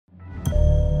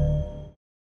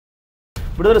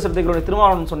விடுதலை சிறுத்தைகளுடைய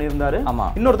திருமாவளவன் சொல்லியிருந்தாரு.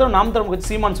 இன்னொருத்தர் நாம் தமிழர் கட்சி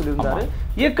சீமான் சொல்லியிருந்தாரு.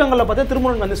 இயக்கங்களை பார்த்தா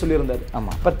திருமாவளவன் காந்தி சொல்லியிருந்தாரு.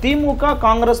 இப்ப திமுக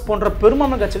காங்கிரஸ் போன்ற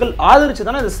பெரும்பான்மை கட்சிகள் ஆதரிச்சு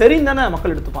தானே இது சரின்னு தானே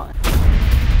மக்கள் எடுத்துப்பாங்க.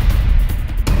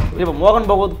 இப்போ மோகன்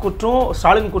பகவத் குற்றம்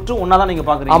ஸ்டாலின் குற்றம் ஒன்னாதான் நீங்க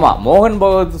பாக்குறீங்க. ஆமா, மோகன்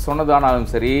பகவத் சொன்னதானாலும்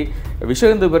சரி, விஸ்வ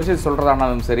இந்து பரிஷத்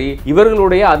சொல்றதானாலும் சரி,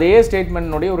 இவர்களுடைய அதே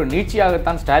ஸ்டேட்மெண்ட்டுடைய ஒரு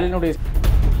நீட்சியாகத்தான் ஸ்டாலினுடைய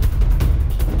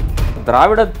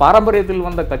திராவிட பாரம்பரியத்தில்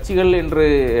வந்த கட்சிகள் என்று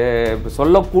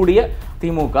சொல்லக்கூடிய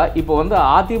திமுக இப்போ வந்து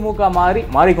அதிமுக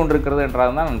மாறிக்கொண்டிருக்கிறது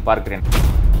என்றதான் நான் பார்க்கிறேன்.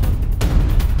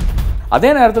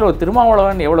 அதே நேரத்தில் ஒரு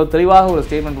திருமாவளவன் எவ்வளவு தெளிவாக ஒரு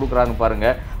ஸ்டேட்மெண்ட் கொடுக்குறாருன்னு பாருங்க,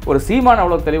 ஒரு சீமான்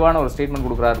எவ்வளவு தெளிவான ஒரு ஸ்டேட்மெண்ட்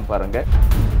கொடுக்குறாருன்னு பாருங்க.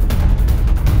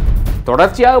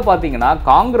 தொடர்ச்சியாக பார்த்தீங்கன்னா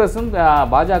காங்கிரஸும்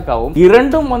பாஜகவும்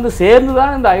இரண்டும் வந்து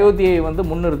சேர்ந்துதான் இந்த அயோத்தியை வந்து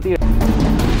முன்னிறுத்தி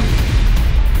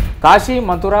காஷி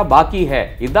மதுரா பாக்கி ஹே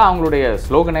இதுதான் அவங்களுடைய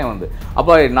ஸ்லோகனே வந்து.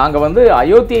 அப்போ நாங்கள் வந்து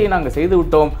அயோத்தியை நாங்கள் செய்து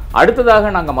விட்டோம்,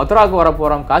 அடுத்ததாக நாங்கள் மதுராவுக்கு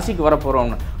வரப்போகிறோம், காசிக்கு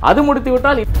வரப்போகிறோம்னு அது முடித்து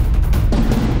விட்டால்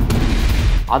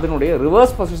அதனுடைய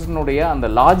ரிவர்ஸ் பொசிஷனுடைய அந்த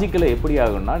லாஜிக்கில் எப்படி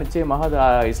ஆகும்னா நிச்சயமாக அது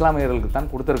இஸ்லாமியர்களுக்கு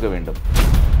தான் கொடுத்துருக்க வேண்டும்.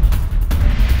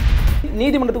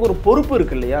 நீதிமன்றத்துக்கு ஒரு பொறுப்பு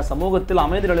இருக்கு இல்லையா, சமூகத்தில்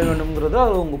அமைதி நிலவ வேண்டும்ங்கிறது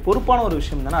அது உங்க பொறுப்பான ஒரு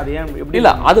விஷயம் தானே. அது ஏன் எப்படி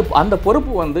இல்லை, அது அந்த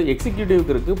பொறுப்பு வந்து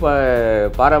எக்ஸிக்யூட்டிவ்க்கு இருக்கு,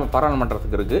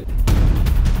 பாராளுமன்றத்துக்கு இருக்கு.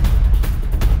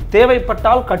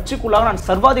 தேவைப்பட்டால் கட்சிக்குள்ளாக நான்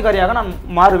சர்வாதிகாரியாக நான்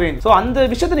மாறுவேன். ஸோ அந்த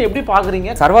விஷயத்தை எப்படி பாக்குறீங்க?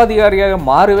 சர்வாதிகாரியாக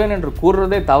மாறுவேன் என்று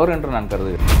கூறுறதே தவறு என்று நான்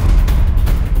கருதுகிறேன்.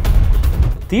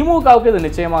 திமுகவுக்கு இது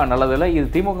நிச்சயமாக நல்லதில்லை. இது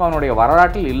திமுகவினுடைய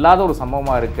வரலாற்றில் இல்லாத ஒரு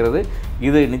சம்பவமாக இருக்கிறது.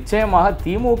 இது நிச்சயமாக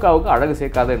திமுகவுக்கு அழகு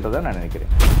சேர்க்காது என்றதை நான்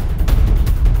நினைக்கிறேன்.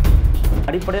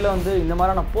 அடிப்படையில் வந்து இந்த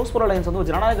மாதிரியான போஸ்ட் அலையன்ஸ் வந்து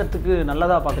ஜனநாயகத்துக்கு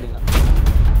நல்லதா பார்க்குறீங்க?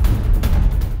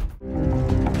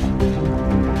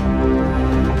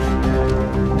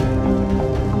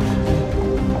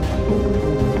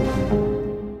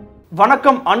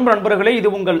 வணக்கம் அன்பு நண்பர்களே, இது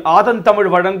உங்கள் ஆதன் தமிழ்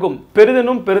வழங்கும்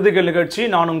பெரிதினும் பெரிதுகள் நிகழ்ச்சி.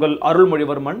 நான் உங்கள்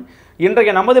அருள்மொழிவர்மன்.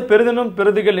 இன்றைய நமது பெரிதினும்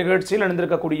பெரிதுகள் நிகழ்ச்சியில்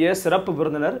இணைந்திருக்கக்கூடிய சிறப்பு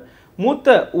விருந்தினர் மூத்த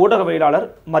ஊடகவியலாளர்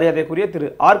மரியாதைக்குரிய திரு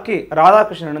ஆர்.கே.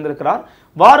 ராதாகிருஷ்ணன் இணைந்திருக்கிறார்.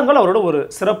 வாருங்கள் அவரோட ஒரு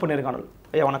சிறப்பு நேர்காணல்.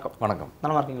 ஐயா வணக்கம். வணக்கம்.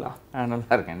 நலமா இருக்கீங்களா?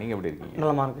 நல்லா இருக்கேன். நீங்கள் எப்படி இருக்கீங்க?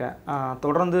 நலமா இருக்கேன்.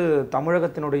 தொடர்ந்து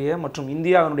தமிழகத்தினுடைய மற்றும்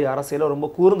இந்தியாவினுடைய அரசியலை ரொம்ப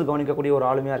கூர்ந்து கவனிக்கக்கூடிய ஒரு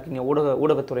ஆளுமையாக இருக்கீங்க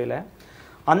ஊடகத்துறையில்.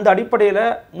 அந்த அடிப்படையில்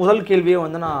முதல் கேள்வியை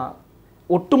வந்து நான்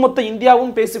ஒட்டுமொத்த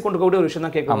இந்தியாவும் பேசிக்கொண்டிருக்கக்கூடிய ஒரு விஷயம்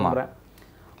தான் கேட்க விரும்புகிறேன்.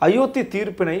 அயோத்தி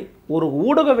தீர்ப்பினை ஒரு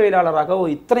ஊடகவியலாளராக ஒரு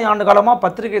இத்தனை ஆண்டு காலமாக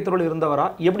பத்திரிகை துறையில் இருந்தவரா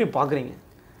எப்படி பார்க்குறீங்க?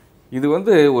 இது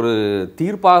வந்து ஒரு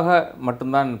தீர்ப்பாக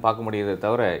மட்டும்தான் பார்க்க முடியுதே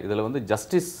தவிர இதில் வந்து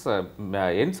ஜஸ்டிஸ்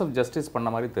எண்ட்ஸ் ஆஃப் ஜஸ்டிஸ் பண்ண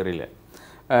மாதிரி தெரியல.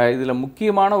 இதில்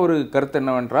முக்கியமான ஒரு கருத்து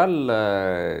என்னவென்றால்,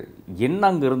 என்ன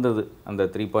அங்கே இருந்தது அந்த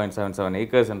 3.77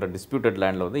 ஏக்கர்ஸ் என்ற டிஸ்பியூட்டட்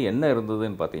லேண்டில் வந்து என்ன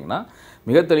இருந்ததுன்னு பார்த்தீங்கன்னா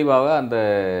மிக தெளிவாக அந்த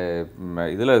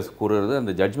இதில் கூறுறது,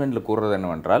 அந்த ஜட்ஜ்மெண்ட்டில் கூறுறது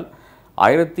என்னவென்றால்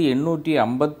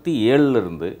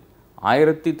 1857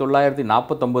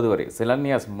 1949 வரை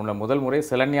சிலன்யாஸ் முதல் முறை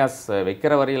சிலன்யாஸ்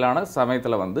வைக்கிற வரையிலான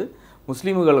சமயத்தில் வந்து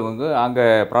முஸ்லீம்கள் வந்து அங்கே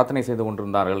பிரார்த்தனை செய்து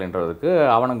கொண்டிருந்தார்கள் என்றதுக்கு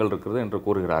ஆவணங்கள் இருக்கிறது என்று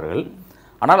கூறுகிறார்கள்.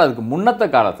 ஆனால் அதுக்கு முன்னத்த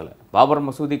காலத்தில் பாபர்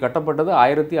மசூதி கட்டப்பட்டது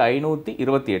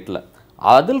 1528.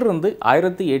 அதிலிருந்து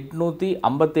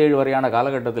 1857 வரையான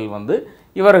காலகட்டத்தில் வந்து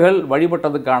இவர்கள்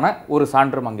வழிபட்டதுக்கான ஒரு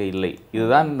சான்றும் அங்கே இல்லை.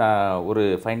 இதுதான் ஒரு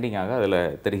ஃபைண்டிங்காக அதில்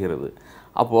தெரிகிறது.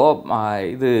 அப்போது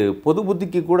இது பொது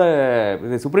புத்திக்கு கூட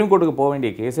இது சுப்ரீம் கோர்ட்டுக்கு போக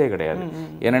வேண்டிய கேஸே கிடையாது.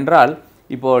 ஏனென்றால்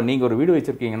இப்போது நீங்கள் ஒரு வீடு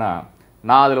வச்சுருக்கீங்கன்னா,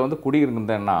 நான் அதில் வந்து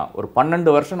குடியிருந்தேன்னா ஒரு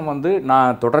 12 வருஷம் வந்து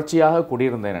நான் தொடர்ச்சியாக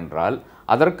குடியிருந்தேன் என்றால்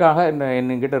அதற்காக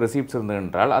என்கிட்ட ரெசிப்ட்ஸ் இருந்தது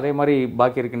என்றால், அதே மாதிரி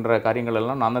பாக்கி இருக்கின்ற காரியங்கள்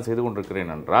எல்லாம் நான் தான் செய்து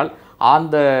கொண்டிருக்கிறேன் என்றால்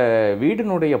அந்த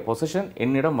வீடினுடைய பொசிஷன்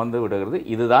என்னிடம் வந்து விடுகிறது.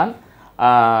 இதுதான்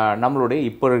நம்மளுடைய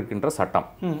இப்போ இருக்கின்ற சட்டம்.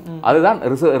 அதுதான்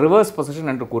ரிவர்ஸ்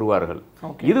பொசிஷன் என்று கூறுவார்கள்.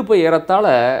 இது இப்போ ஏறத்தாழ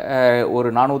ஒரு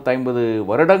 450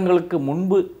 வருடங்களுக்கு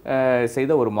முன்பு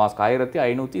செய்த ஒரு மாஸ்க்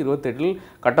 1528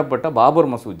 கட்டப்பட்ட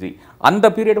பாபர் மசூதி. அந்த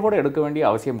பீரியட் கூட எடுக்க வேண்டிய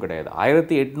அவசியம் கிடையாது.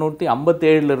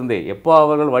 1857 எப்போ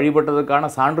அவர்கள்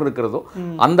வழிபட்டதற்கான சான்று இருக்கிறதோ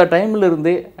அந்த டைம்ல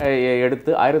இருந்தே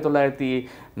எடுத்து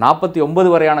 1949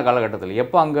 வரையான காலகட்டத்தில்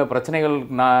எப்போ அங்கே பிரச்சனைகள்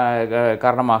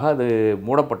காரணமாக அது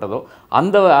மூடப்பட்டதோ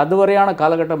அது வரையான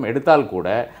காலகட்டம் எடுத்தால் கூட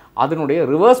அதனுடைய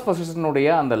ரிவர்ஸ் பொசிஷனுடைய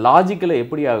அந்த லாஜிக்கில்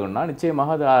எப்படி ஆகும்னா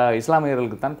நிச்சயமாக அது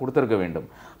இஸ்லாமியர்களுக்கு தான் கொடுத்துருக்க வேண்டும்.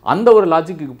 அந்த ஒரு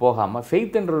லாஜிக்கு போகாமல்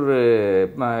ஃபெய்த் என்ற ஒரு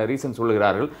ரீசன்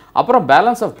சொல்லுகிறார்கள். அப்புறம்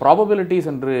பேலன்ஸ் ஆஃப்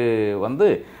ப்ராபபிலிட்டிஸ் என்று வந்து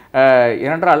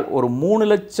ஏனென்றால் ஒரு 3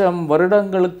 லட்சம்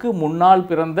வருடங்களுக்கு முன்னால்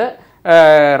பிறந்த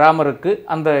ராமருக்கு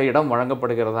அந்த இடம்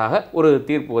வழங்கப்படுகிறதாக ஒரு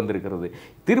தீர்ப்பு வந்திருக்கிறது.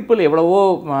 தீர்ப்பில் எவ்வளவோ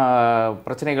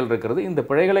பிரச்சனைகள் இருக்கிறது. இந்த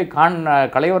பிழைகளை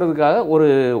களைவதற்காக ஒரு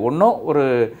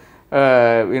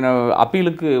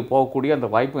அப்பீலுக்கு போகக்கூடிய அந்த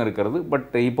வாய்ப்பும் இருக்கிறது.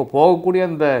 பட் இப்போ போகக்கூடிய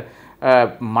அந்த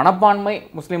மனப்பான்மை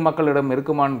முஸ்லீம் மக்களிடம்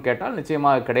இருக்குமான்னு கேட்டால்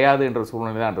நிச்சயமாக கிடையாது என்ற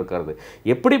சூழ்நிலை தான் இருக்கிறது.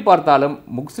 எப்படி பார்த்தாலும்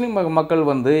முஸ்லீம் மக்கள்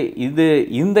வந்து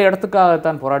இந்த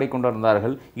இடத்துக்காகத்தான் போராடி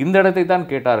கொண்டிருந்தார்கள், இந்த இடத்தை தான்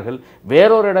கேட்டார்கள்.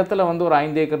 வேறொரு இடத்துல வந்து ஒரு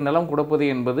 5 ஏக்கர் நிலம் கொடுப்பது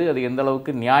என்பது அது எந்த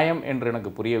அளவுக்கு நியாயம் என்று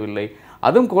எனக்கு புரியவில்லை.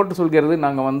 அதுவும் கோர்ட்டு சொல்கிறது,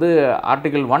 நாங்கள் வந்து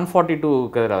ஆர்டிகல்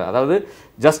 142 அதாவது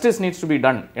justice needs to be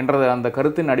done என்ற அந்த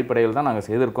கருத்தின் அடிப்படையில் தான் நாங்கள்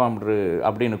செய்திருக்கோம்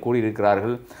அப்படின்னு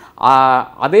கூறியிருக்கிறார்கள்.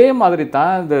 அதே மாதிரி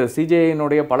தான் இந்த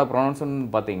சிஜேயினுடைய பல ப்ரொனவுன்ஸ்மென்ட்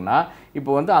பார்த்தீங்கன்னா,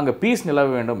 இப்போ வந்து அங்கே பீஸ் நிலவ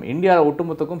வேண்டும், இந்தியா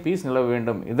ஒட்டுமொத்தக்கும் பீஸ் நிலவ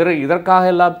வேண்டும், இதற்காக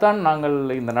எல்லாம் தான் நாங்கள்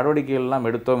இந்த நடவடிக்கைகள் எல்லாம்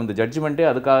எடுத்தோம், இந்த ஜட்ஜ்மெண்ட்டே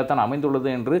அதுக்காகத்தான் அமைந்துள்ளது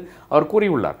என்று அவர்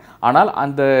கூறியுள்ளார். ஆனால்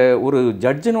அந்த ஒரு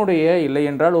ஜட்ஜினுடைய இல்லை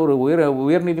என்றால் ஒரு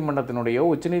உயர்நீதிமன்றத்தினுடைய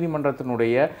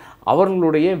உச்சநீதிமன்றத்தினுடைய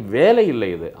அவர்களுடைய வேலை இல்லை.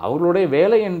 இது அவர்களுடைய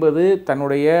வேலை என்பது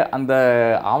தன்னுடைய அந்த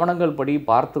ஆவணங்கள் படி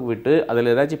பார்த்துவிட்டு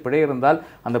அதில் ஏதாச்சும் பிழை இருந்தால்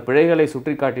அந்த பிழைகளை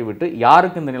சுற்றி காட்டிவிட்டு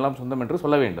யாருக்கு இந்த நிலம் சொந்தம் என்று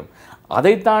சொல்ல வேண்டும்.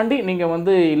 அதை தாண்டி நீங்கள்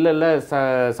வந்து இல்லை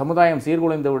சமுதாயம்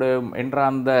சீர்குலைந்து விடும் என்ற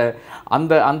அந்த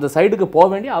அந்த சைடுக்கு போக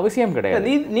வேண்டிய அவசியம்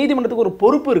கிடையாது. நீதிமன்றத்துக்கு ஒரு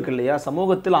பொறுப்பு இருக்கு இல்லையா,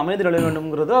 சமூகத்தில் அமைதி நிலவ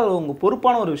வேண்டும்ங்கிறது அது உங்க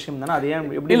பொறுப்பான ஒரு விஷயம் தானே. அது ஏன்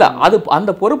எப்படி இல்லை, அது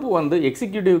அந்த பொறுப்பு வந்து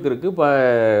எக்ஸிக்யூட்டிவ்க்கு இருக்கு,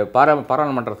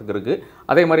 பாராளுமன்றத்துக்கு இருக்கு,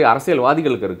 அதே மாதிரி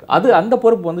அரசியல்வாதிகளுக்கு இருக்கு. அந்த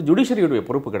பொறுப்பு வந்து ஜுடிஷியரியுடைய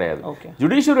பொறுப்பு கிடையாது.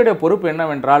 ஜுடிஷியரியுடைய பொறுப்பு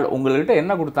என்னவென்றால், உங்கள்கிட்ட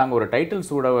என்ன கொடுத்தாங்க, ஒரு டைட்டில்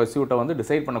சூட்டை வந்து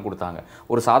டிசைட் பண்ண கொடுத்தாங்க.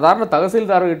 ஒரு சாதாரண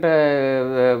தகசீல்தார்கிட்ட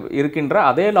இருக்கின்ற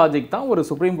அதே லாஜிக் தான் ஒரு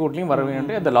சுப்ரீம் கோர்ட்லையும் வர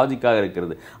வேண்டிய அந்த லாஜிக்காக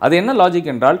இருக்கிறது. அது என்ன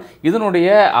லாஜிக் என்றால், இதனுடைய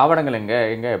ஆவணங்கள்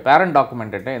எங்க பேரண்ட்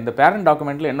டாக்குமெண்ட் என்ன, இந்த பேரண்ட்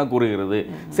டாக்குமெண்ட்ல என்ன கூறுகிறது,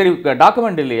 சரி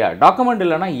டாக்குமெண்ட் இல்லையா, டாக்குமெண்ட்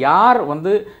இல்லைன்னா யார்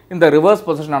வந்து இந்த ரிவர்ஸ்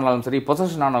பொசஷன் ஆனாலும் சரி,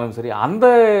 பொசஷன் ஆனாலும் சரி, அந்த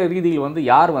ரீதியில் வந்து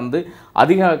யார் வந்து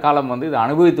அதிக காலம் வந்து இதை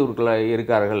அனுபவித்து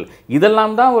இருக்கார்கள்,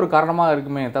 இதெல்லாம் தான் ஒரு காரணமாக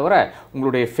இருக்குமே தவிர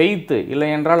உங்களுடைய ஃபெய்த்து இல்லை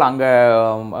என்றால் அங்கே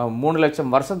 3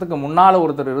 லட்சம் வருஷத்துக்கு முன்னால்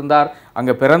ஒருத்தர் இருந்தார்,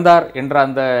 அங்கே பிறந்தார் என்ற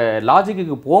அந்த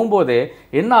லாஜிக்கு போகும்போதே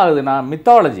என்ன ஆகுதுன்னா,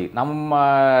 மித்தாலஜி நம்ம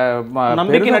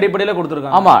நம்பிக்கையின் அடிப்படையில்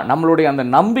கொடுத்துருக்காங்க. ஆமாம், நம்மளுடைய அந்த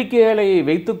நம்பிக்கைகளை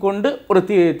வைத்துக்கொண்டு ஒரு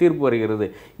தீர்ப்பு வருகிறது.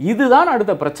 இதுதான்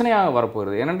அடுத்த பிரச்சனையாக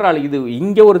வரப்போகிறது. ஏனென்றால் இது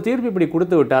இங்கே ஒரு தீர்ப்பு இப்படி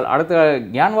கொடுத்து விட்டால் அடுத்த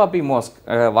ஞான்வாபி மாஸ்க்,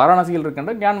 வாரணாசியில்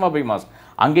இருக்கின்ற ஞான்வாபி மாஸ்க்,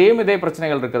 அங்கேயும் இதே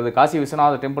பிரச்சனைகள் இருக்கிறது. காசி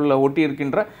விஸ்வநாத டெம்பிளில் ஒட்டி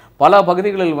இருக்கின்ற பல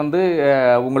பகுதிகளில் வந்து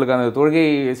உங்களுக்கு அந்த தொழுகை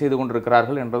செய்து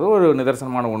கொண்டிருக்கிறார்கள் என்றது ஒரு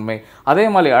நிதர்சனமான உண்மை. அதே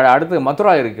மாதிரி அடுத்து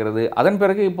மதுரா இருக்கிறது, அதன்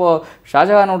பிறகு இப்போ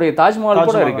ஷாஜஹானுடைய தாஜ்மஹால்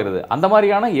கூட இருக்கிறது. அந்த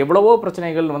மாதிரியான எவ்வளவோ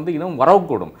பிரச்சனைகள் வந்து இன்னும்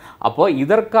வரக்கூடும். அப்போ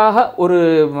இதற்காக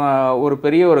ஒரு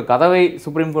பெரிய ஒரு கதவை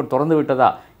சுப்ரீம் கோர்ட் திறந்து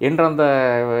விட்டதா என்ற அந்த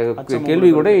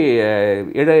கேள்வி கூட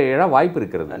எழ வாய்ப்பு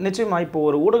இருக்கிறது. நிச்சயமா இப்போ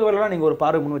ஒரு ஊடகவியலாளராக நீங்கள் ஒரு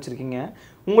பார்வை முன் வச்சிருக்கீங்க.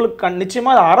 உங்களுக்கு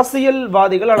நிச்சயமா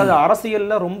அரசியல்வாதிகள் அல்லது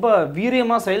அரசியல்ல ரொம்ப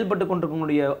வீரியமா செயல்பட்டு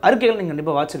கொண்டிருக்கக்கூடிய அறிக்கைகள் நீங்க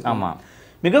கண்டிப்பா வாசிச்சிருக்கீங்க. ஆமா,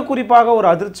 மிக குறிப்பாக ஒரு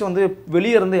அதிர்ச்சி வந்து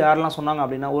வெளியே இருந்து யாரெல்லாம் சொன்னாங்க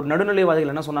அப்படின்னா, ஒரு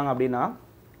நடுநிலைவாதிகள் என்ன சொன்னாங்க அப்படின்னா,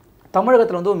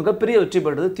 தமிழகத்தில் வந்து ஒரு மிகப்பெரிய வெற்றி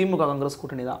பெற்றது திமுக காங்கிரஸ்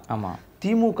கூட்டணி தான். ஆமா,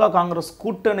 திமுக காங்கிரஸ்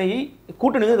கூட்டணி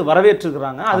இது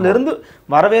வரவேற்றிருக்கிறாங்க. அதுல இருந்து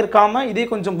வரவேற்காம இதே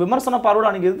கொஞ்சம் விமர்சன பார்வையோட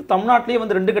அணுகிறது. தமிழ்நாட்டிலேயே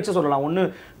வந்து 2 கட்சி சொல்லலாம். ஒன்னு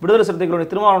விடுதலை சிறுத்தைகளுடைய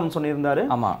திருமாவளவன் சொல்லியிருந்தாரு,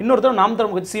 இன்னொருத்தர் நாம்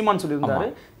தமிழ் கட்சி சீமான் சொல்லியிருந்தாரு,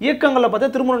 இயக்கங்களை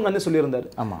பார்த்தா திருமணம் காந்தி சொல்லியிருந்தாரு.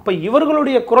 இப்ப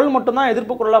இவர்களுடைய குரல் மட்டும்தான்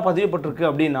எதிர்ப்பு குரலா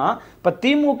பதியப்பட்டிருக்கு அப்படின்னா, இப்ப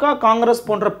திமுக காங்கிரஸ்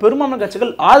போன்ற பெரும்பான்மை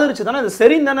கட்சிகள் ஆதரிச்சு தானே இது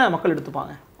சரின்னு தானே மக்கள்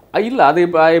எடுத்துப்பாங்க. இல்லை, அது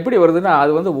இப்போ எப்படி வருதுன்னா,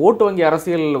 அது வந்து ஓட்டு வங்கி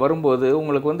அரசியல் வரும்போது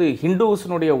உங்களுக்கு வந்து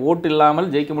ஹிந்துஸ்னுடைய ஓட்டு இல்லாமல்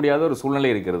ஜெயிக்க முடியாத ஒரு சூழ்நிலை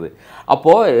இருக்கிறது.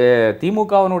 அப்போது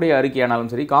திமுகவினுடைய அறிக்கையானாலும்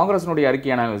சரி, காங்கிரஸினுடைய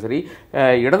அறிக்கையானாலும் சரி,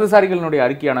 இடதுசாரிகளினுடைய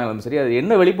அறிக்கையானாலும் சரி, அது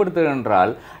என்ன வெளிப்படுத்துது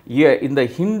என்றால், இந்த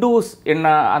ஹிந்துஸ்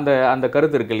என்ன அந்த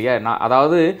கருத்து இருக்கு இல்லையா,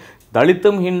 அதாவது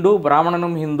தலித்தும் ஹிந்து,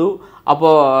 பிராமணனும் ஹிந்து,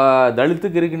 அப்போது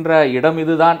தலித்துக்கு இருக்கின்ற இடம்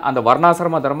இதுதான், அந்த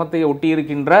வர்ணாசிரம தர்மத்தை ஒட்டி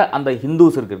இருக்கின்ற அந்த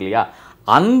ஹிந்துஸ் இருக்கு இல்லையா,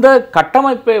 அந்த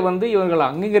கட்டமைப்பை வந்து இவர்கள்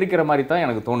அங்கீகரிக்கிற மாதிரி தான்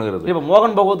எனக்கு தோணுகிறது. இப்போ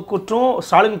மோகன் பகவத் குற்றும்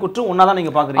ஸ்டாலின் குற்றும் ஒன்னாதான்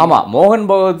நீங்க பாக்குறீங்க. ஆமா, மோகன்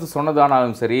பகவத்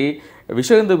சொன்னதானாலும் சரி,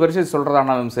 விஸ்வ இந்து பரிஷத்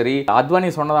சொல்றதானாலும் சரி, அத்வானி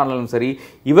சொன்னதானாலும் சரி,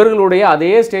 இவர்களுடைய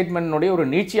அதே ஸ்டேட்மெண்ட்டுடைய ஒரு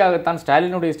நீட்சியாகத்தான்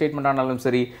ஸ்டாலினுடைய ஸ்டேட்மெண்ட் ஆனாலும்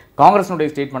சரி, காங்கிரஸினுடைய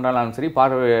ஸ்டேட்மெண்ட் ஆனாலும் சரி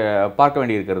பார்க்க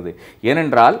வேண்டியிருக்கிறது.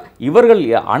 ஏனென்றால் இவர்கள்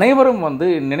அனைவரும் வந்து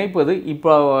நினைப்பது,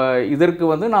 இப்போ இதற்கு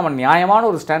வந்து நாம் நியாயமான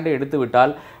ஒரு ஸ்டாண்டை எடுத்து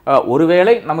விட்டால்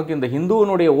ஒருவேளை நமக்கு இந்த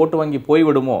ஹிந்துவனுடைய ஓட்டு வங்கி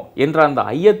போய்விடுமோ என்ற அந்த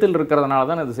ஐயத்தில் இருக்கிறதுனால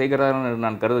தான் இது செய்கிறார்கள்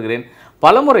நான் கருதுகிறேன்.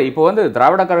 பலமுறை இப்போ வந்து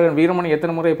திராவிட கழகம் வீரமணி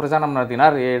எத்தனை முறை பிரச்சாரம்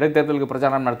நடத்தினார், இடைத்தேர்தலுக்கு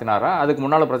பிரச்சாரம் நடத்தினாரா, அதுக்கு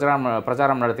முன்னால்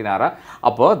பிரச்சாரம் நடத்தினாரா?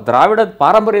 அப்போது திராவிட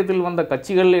பாரம்பரியத்தில் வந்த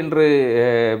கட்சிகள் என்று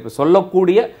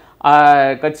சொல்லக்கூடிய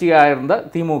கட்சியாக இருந்த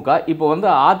திமுக இப்போ வந்து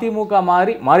அதிமுக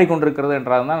மாறிக்கொண்டிருக்கிறது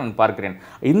என்றால் தான் நான் பார்க்கிறேன்.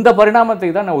 இந்த பரிணாமத்தை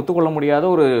தான் நான் ஒத்துக்கொள்ள முடியாத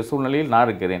ஒரு சூழ்நிலையில் நான்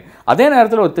இருக்கிறேன். அதே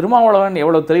நேரத்தில் ஒரு திருமாவளவன்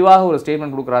எவ்வளவு தெளிவாக ஒரு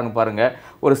ஸ்டேட்மெண்ட் கொடுக்குறாருன்னு பாருங்க,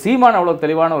 ஒரு சீமான் எவ்வளவு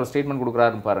தெளிவான ஒரு ஸ்டேட்மெண்ட்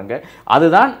கொடுக்குறாருன்னு பாருங்க.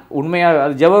 அதுதான் உண்மையாக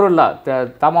அது ஜவஹர்லா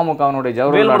தமாமுகவனுடைய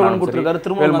ஜவஹர்லா.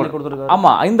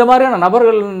 ஆமா, இந்த மாதிரியான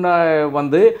நபர்கள்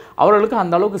வந்து அவர்களுக்கு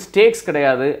அந்த அளவுக்கு ஸ்டேக்ஸ்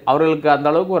கிடையாது, அவர்களுக்கு அந்த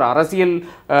அளவுக்கு ஒரு அரசியல்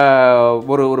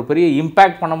ஒரு பெரிய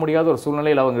இம்பேக்ட் பண்ண முடியாத ஒரு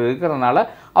சூழ்நிலையில் அவங்க இருக்கிறதுனால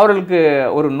அவர்களுக்கு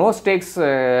ஒரு நோ ஸ்டேக்ஸ்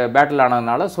பேட்டில்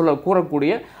ஆனதுனால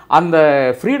கூறக்கூடிய அந்த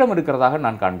ஃப்ரீடம் இருக்கிறதாக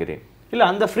நான் காண்கிறேன். இல்ல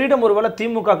அந்த ஃப்ரீடம் ஒருவேளை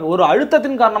திமுக ஒரு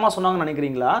அழுத்தத்தின் காரணமா சொன்னாங்கன்னு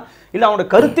நினைக்கிறீங்களா, இல்ல அவங்களோட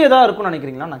கருத்து ஏதாவது இருக்கும்னு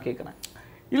நினைக்கிறீங்களா நான் கேட்கிறேன்.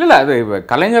 இல்ல அது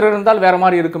கலைஞர் இருந்தால் வேற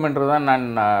மாதிரி இருக்கும் என்றுதான் நான்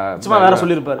வேற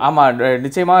சொல்லியிருப்பாரு. ஆமா,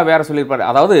 நிச்சயமாக வேற சொல்லியிருப்பாரு.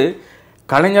 அதாவது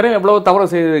கலைஞரும் எவ்வளவு தவறு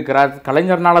செய்திருக்கிறார்,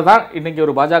 கலைஞர்னால தான் இன்னைக்கு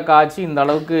ஒரு பாஜக ஆட்சி இந்த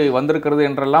அளவுக்கு வந்திருக்கிறது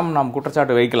என்றெல்லாம் நாம்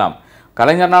குற்றச்சாட்டு வைக்கலாம்.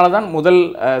 கலைஞர்னால தான் முதல்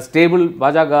ஸ்டேபிள்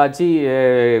பாஜக ஆட்சி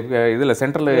இதில்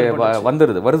சென்ட்ரல்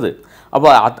வருது. அப்போ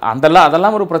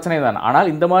அதெல்லாம் ஒரு பிரச்சனை தான்.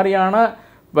 ஆனால் இந்த மாதிரியான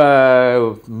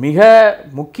மிக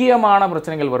முக்கியமான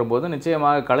பிரச்சனைகள் வரும்போது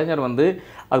நிச்சயமாக கலைஞர் வந்து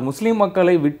அது முஸ்லீம்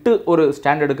மக்களை விட்டு ஒரு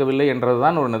ஸ்டாண்ட் எடுக்கவில்லை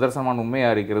என்றதுதான் ஒரு நிதர்சனமான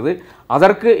உண்மையாக இருக்கிறது.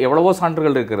 அதற்கு எவ்வளவோ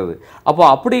சான்றுகள் இருக்கிறது. அப்போ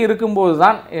அப்படி இருக்கும்போது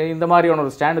தான் இந்த மாதிரியான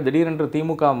ஒரு ஸ்டாண்டு திடீரென்று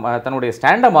திமுக தன்னுடைய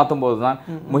ஸ்டாண்டை மாற்றும் போது தான்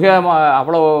மிக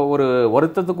அவ்வளோ ஒரு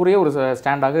வருத்தத்துக்குரிய ஒரு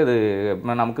ஸ்டாண்டாக இது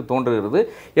நமக்கு தோன்றுகிறது.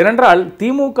 ஏனென்றால்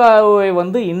திமுகவை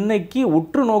வந்து இன்னைக்கு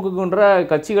உற்று நோக்குகின்ற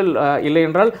கட்சிகள் இல்லை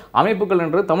என்றால் அமைப்புகள்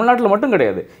என்று தமிழ்நாட்டில் மட்டும்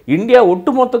கிடையாது, இந்தியா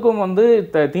ஒட்டுமொத்தக்கும் வந்து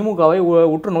திமுகவை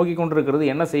உற்று நோக்கி கொண்டிருக்கிறது.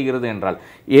 என்ன செய்கிறது என்றால்,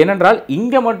 ஏனென்றால்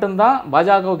இங்கே மட்டும்தான்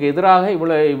பாஜகவுக்கு எதிராக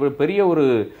இவ்வளவு பெரிய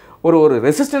ஒரு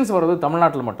ரெசிஸ்டன்ஸ் வருது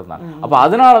தமிழ்நாட்டில் மட்டும்தான். அப்போ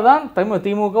அதனால தான்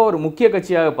திமுக ஒரு முக்கிய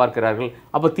கட்சியாக பார்க்கிறார்கள்.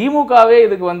 அப்போ திமுகவே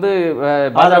இதுக்கு வந்து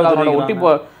பாஜகவோட ஒட்டி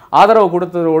ஆதரவு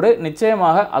கொடுத்ததோடு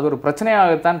நிச்சயமாக அது ஒரு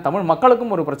பிரச்சனையாகத்தான், தமிழ்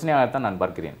மக்களுக்கும் ஒரு பிரச்சனையாகத்தான் நான்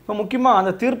பார்க்கிறேன். இப்போ முக்கியமாக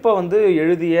அந்த தீர்ப்பை வந்து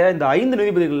எழுதிய இந்த 5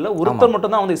 நீதிபதிகளில் ஒருத்தர்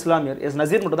மட்டும் தான் வந்து இஸ்லாமியர்,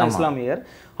 நசீர் மட்டும் தான் இஸ்லாமியர்.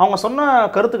 அவங்க சொன்ன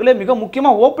கருத்துக்களே மிக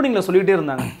முக்கியமாக ஓப்பனிங்கில் சொல்லிகிட்டே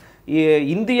இருந்தாங்க.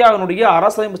 இந்தியாவினுடைய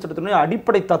அரசியலமைப்பு சட்டத்தினுடைய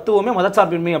அடிப்படை தத்துவமே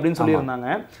மதச்சார்பின்மை அப்படின்னு சொல்லியிருந்தாங்க.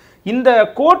 இந்த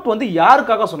கோர்ட் வந்து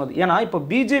யாருக்காக சொன்னது? ஏன்னா இப்போ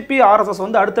பிஜேபி ஆர்எஸ்எஸ்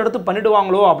வந்து அடுத்தடுத்து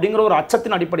பண்ணிடுவாங்களோ அப்படிங்கிற ஒரு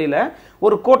அச்சத்தின் அடிப்படையில்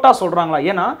ஒரு கோர்ட்டா சொல்றாங்களா?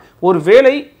 ஏன்னா ஒரு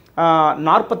வேளை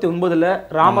 49ல்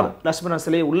ராமர் லட்சுமணர்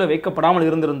சிலை உள்ளே வைக்கப்படாமல்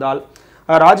இருந்திருந்தால்,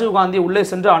 ராஜீவ்காந்தி உள்ளே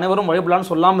சென்று அனைவரும்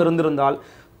வழிபடலான்னு சொல்லாமல் இருந்திருந்தால்,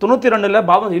 92ல்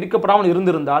பாபர் இடிக்கப்படாமல்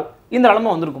இருந்திருந்தால் இந்த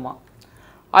நிலைமை வந்திருக்குமா?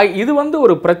 இது வந்து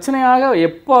ஒரு பிரச்சனையாக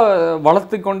எப்போ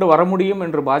வளர்த்து கொண்டு வர முடியும்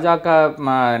என்று பாஜக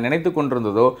நினைத்து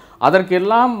கொண்டிருந்ததோ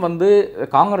அதற்கெல்லாம் வந்து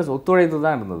காங்கிரஸ் ஒத்துழைத்து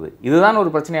தான் இருந்தது. இதுதான்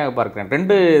ஒரு பிரச்சனையாக பார்க்கிறேன்.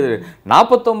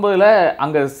 49ல்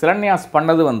அங்கே சிலன்யாஸ்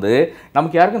பண்ணது வந்து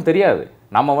நமக்கு யாருக்கும் தெரியாது.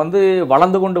 நம்ம வந்து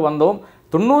வளர்ந்து கொண்டு வந்தோம்.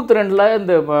 92ல்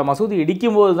இந்த மசூதி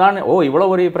இடிக்கும்போது தான் இவ்வளோ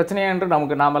ஒரு பிரச்சனை என்று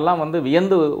நாமெல்லாம் வந்து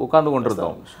வியந்து உட்கார்ந்து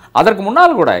கொண்டிருந்தோம். அதற்கு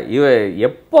முன்னால் கூட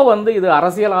எப்போ வந்து இது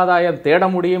அரசியல் ஆதாயம் தேட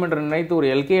முடியும் என்று நினைத்து ஒரு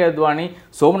எல்கே அத்வானி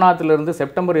சோம்நாத்திலிருந்து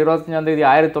செப்டம்பர் 25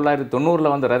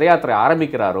 1990 வந்து ரத யாத்திரை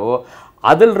ஆரம்பிக்கிறாரோ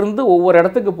அதிலிருந்து ஒவ்வொரு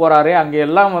இடத்துக்கு போகிறாரே, அங்கே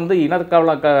எல்லாம் வந்து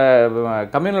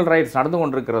கம்யூனல் ரைட்ஸ் நடந்து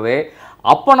கொண்டிருக்கிறதே,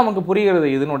 அப்போ நமக்கு புரிகிறது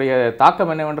இதனுடைய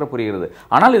தாக்கம் என்னவென்று புரிகிறது.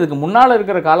 ஆனால் இதுக்கு முன்னால்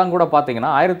இருக்கிற காலம் கூட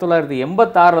பார்த்தீங்கன்னா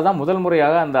 1986 தான் முதல்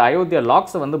முறையாக அந்த அயோத்தியா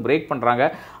லாக்ஸை வந்து பிரேக் பண்ணுறாங்க.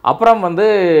 அப்புறம் வந்து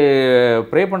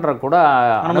ப்ரே பண்ணுற கூட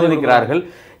அனுமதிக்கிறார்கள்.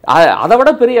 அதை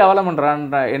விட பெரிய அவலம்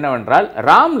என்னவென்றால்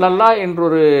ராம் லல்லா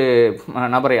என்றொரு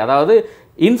நபரை, அதாவது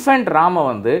இன்ஃபென்ட் ராமை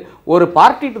வந்து ஒரு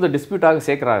பார்ட்டி டு த டிஸ்பியூட்டாக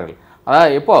சேர்க்கிறார்கள்.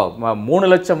 அதாவது எப்போ 3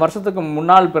 லட்சம் வருஷத்துக்கு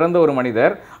முன்னால் பிறந்த ஒரு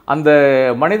மனிதர், அந்த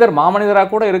மனிதர் மாமனிதராக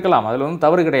கூட இருக்கலாம், அதில் வந்து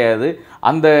தவறு கிடையாது.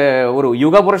 அந்த ஒரு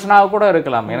யுக புருஷனாக கூட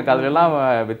இருக்கலாம், எனக்கு அதிலெல்லாம்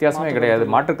வித்தியாசமே கிடையாது,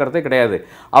 மாற்றுக்கருத்தே கிடையாது.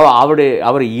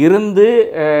 அவர் இருந்து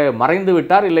மறைந்து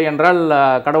விட்டார், இல்லை என்றால்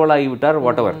கடவுளாகி விட்டார்,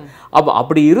 வாட்டவர்.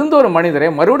 அப்படி இருந்த ஒரு மனிதரை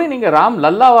மறுபடியும் நீங்கள் ராம்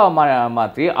லல்லாவா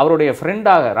மாற்றி அவருடைய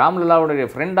ஃப்ரெண்டாக, ராம் லல்லாவுடைய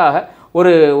ஃப்ரெண்டாக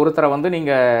ஒருத்தரை வந்து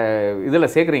நீங்கள்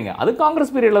இதில் சேர்க்குறீங்க. அது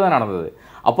காங்கிரஸ் பீரியடில் தான் நடந்தது.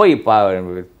 அப்போ இப்போ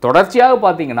தொடர்ச்சியாக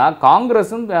பார்த்தீங்கன்னா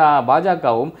காங்கிரஸும்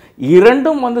பாஜகவும்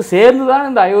இரண்டும் வந்து சேர்ந்து தான்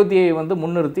இந்த அயோத்தியை வந்து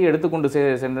முன்னிறுத்தி எடுத்துக்கொண்டு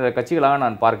சென்ற கட்சிகளாக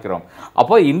நான் பார்க்கிறோம்.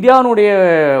 அப்போ இந்தியாவினுடைய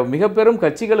மிக பெரும்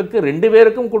கட்சிகளுக்கு 2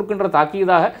 பேருக்கும் கொடுக்கின்ற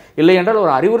தாக்கீதாக, இல்லை என்றால்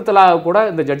ஒரு அறிவுறுத்தலாக கூட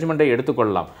இந்த ஜட்ஜ்மெண்ட்டை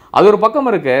எடுத்துக்கொள்ளலாம். அது ஒரு பக்கம்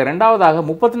இருக்கு. ரெண்டாவதாக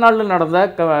 34 நடந்த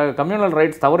கம்யூனல்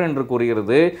ரைட்ஸ் தவறு என்று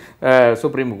கூறுகிறது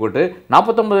சுப்ரீம் கோர்ட்டு,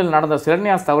 49 நடந்த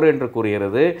சிலன்யாஸ் தவறு என்று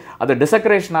கூறுகிறது, அது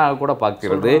டிசக்ரேஷனாக கூட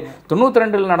பார்க்கிறது,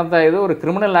 92 நடந்த இது ஒரு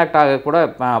கிரிமினல் ஆக்டாக கூட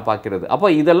பார்க்கிறது. அப்போ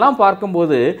இதெல்லாம்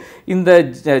பார்க்கும்போது இந்த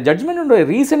ஜட்ஜ்மெண்ட்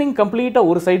ரீசனிங் கம்ப்ளீட்டாக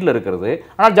ஒரு சைடில் இருக்கிறது,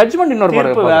 ஆனால் ஜட்ஜ்மெண்ட் இன்னொரு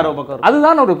பக்கம்.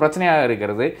 அதுதான் ஒரு பிரச்சனையாக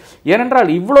இருக்கிறது.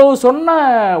 ஏனென்றால் இவ்வளவு சொன்ன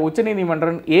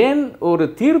உச்சநீதிமன்றம் ஏன் ஒரு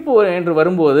தீர்ப்பு என்று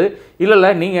வரும்போது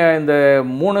இல்லை நீங்கள் இந்த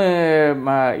 3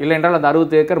 இல்லை என்றால் அந்த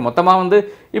 60 ஏக்கர் மொத்தமாக வந்து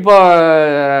இப்போ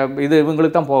இது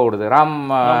இவங்களுக்கு தான் போகக்கூடாது,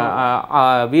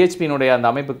 விஹெச்பியினுடைய அந்த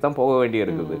அமைப்புக்கு தான் போக வேண்டி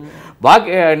இருக்குது.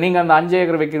 பாக்கி நீங்கள் அந்த 5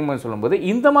 ஏக்கர் வைக்கணும்னு சொல்லும்போது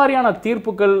இந்த மாதிரியான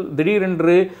தீர்ப்புகள்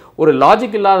திடீரென்று ஒரு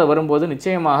லாஜிக் இல்லாத வரும்போது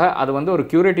நிச்சயமாக அது வந்து ஒரு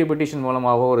கியூரேட்டிவ் பெட்டிஷன்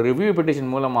மூலமாகவோ ஒரு ரிவ்யூ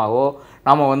பெட்டிஷன் மூலமாகவோ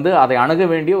நாம் வந்து அதை அணுக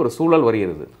வேண்டிய ஒரு சூழல்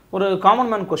வருகிறது. ஒரு காமன்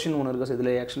மேன் கொஸ்டின் ஒன்று இருக்குது இதில்.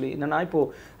 ஆக்சுவலி என்னன்னா, இப்போ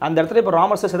அந்த இடத்துல இப்போ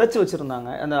ராமர்ஸை சிதைச்சு வச்சிருந்தாங்க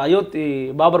அந்த அயோத்தி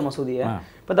பாபர் மசூதியை.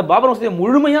 இப்போ இந்த பாபர் மசூதியை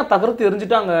முழுமையாக தகர்த்து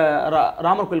எரிஞ்சுட்டு அங்கே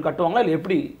ராமர் கோயில் கட்டுவாங்களா இல்லை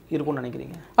எப்படி இருக்கும்னு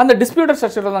நினைக்கிறீங்க? அந்த டிஸ்பியூட்டட்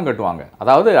ஸ்ட்ரக்சரில் தான் கட்டுவாங்க.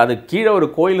 அதாவது அது கீழே ஒரு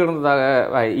கோயில்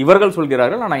இருந்ததாக இவர்கள்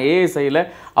சொல்கிறார்கள். ஆனால் ஏஎஸ்ஐயில்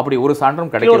அப்படி ஒரு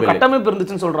சான்றும் கிடைக்கல. ஒரு கட்டமைப்பு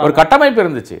இருந்துச்சுன்னு சொல்கிறாங்க. ஒரு கட்டமைப்பு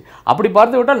இருந்துச்சு. அப்படி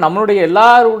பார்த்து விட்டால் நம்மளுடைய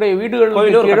எல்லாருடைய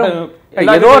வீடுகளிலும்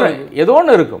ஏதோ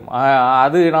ஒன்று இருக்கும்.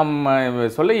 அது நம்ம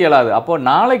சொல்ல இயலாது. அப்போ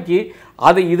நாளைக்கு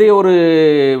இதை ஒரு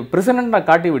பிரசிடெண்ட்டாக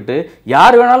காட்டிவிட்டு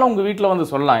யார் வேணாலும் உங்கள் வீட்டில் வந்து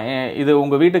சொல்லலாம், இது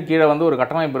உங்கள் வீட்டுக்கு கீழே வந்து ஒரு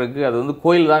கட்டமைப்பு இருக்குது, அது வந்து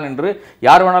கோயில் தான் என்று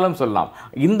யார் வேணாலும் சொல்லலாம்.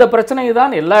 இந்த பிரச்சனை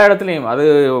தான் எல்லா இடத்துலையும், அது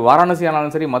வாரணாசி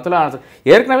ஆனாலும் சரி மதுரா ஆனாலும்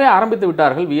சரி ஏற்கனவே ஆரம்பித்து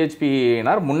விட்டார்கள்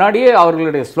விஹெச்பியினர். முன்னாடியே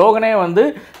அவர்களுடைய ஸ்லோகனே வந்து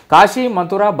காஷி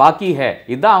மதுரா பாக்கி ஹே,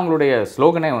 இதுதான் அவங்களுடைய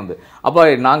ஸ்லோகனே வந்து. அப்போ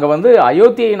நாங்கள் வந்து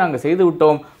அயோத்தியை நாங்கள் செய்து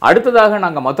விட்டோம், அடுத்ததாக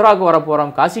நாங்கள் மதுராவுக்கு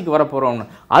வரப்போகிறோம், காசிக்கு வரப்போகிறோம்னு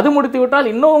அது முடித்து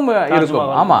விட்டால் இன்னும்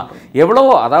இருக்கும். ஆமாம்,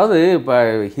 எவ்வளவோ, அதாவது இப்போ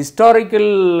ஹிஸ்டாரிக்கல்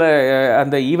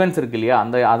அந்த ஈவெண்ட்ஸ் இருக்கு இல்லையா,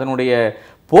 அதனுடைய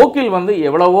போக்கில் வந்து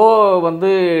எவ்வளவோ வந்து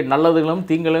நல்லதுகளும்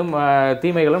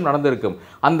தீமைகளும் நடந்திருக்கும்.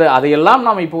 அதையெல்லாம்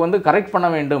நாம் இப்போ வந்து கரெக்ட் பண்ண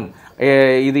வேண்டும்.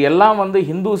 இது எல்லாம் வந்து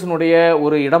ஹிந்துஸினுடைய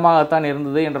ஒரு இடமாகத்தான்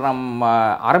இருந்தது என்று நாம்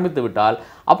ஆரம்பித்து விட்டால்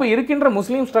அப்போ இருக்கின்ற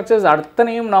முஸ்லீம் ஸ்ட்ரக்சர்ஸ்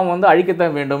அத்தனையும் நாம் வந்து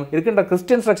அழிக்கத்தான் வேண்டும், இருக்கின்ற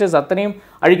கிறிஸ்டியன் ஸ்ட்ரக்சர்ஸ் அத்தனையும்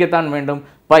அழிக்கத்தான் வேண்டும்.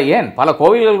 ஏன் பல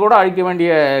கோவில்கள் கூட அழிக்க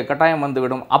வேண்டிய கட்டாயம்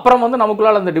வந்துவிடும். அப்புறம் வந்து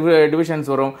நமக்குள்ளால் அந்த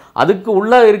டிவிஷன்ஸ் வரும். அதுக்கு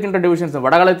உள்ள இருக்கின்ற டிவிஷன்ஸ்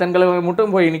வடகலை தென்கலை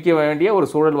மட்டும் போய் நிற்க வேண்டிய ஒரு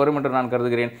சூழல் வரும் என்று நான்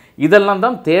கருதுகிறேன். இதெல்லாம்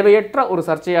தான் தேவையற்ற ஒரு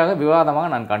சர்ச்சையாக விவாதமாக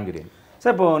நான் காண்கிறேன்.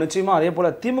 சார், இப்போ நிச்சயமாக அதே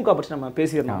போல் திமுக பற்றி நம்ம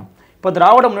பேசியிருந்தோம். இப்போ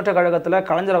திராவிட முன்னேற்ற கழகத்தில்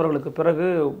கலைஞர் அவர்களுக்கு பிறகு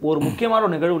ஒரு முக்கியமான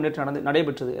ஒரு நிகழ்வு நேற்று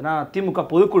நடைபெற்றது. ஏன்னா திமுக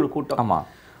பொதுக்குழு கூட்டம். ஆமாம்,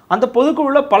 அந்த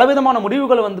பொதுக்குழுவில் பலவிதமான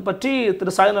முடிவுகளை வந்து பற்றி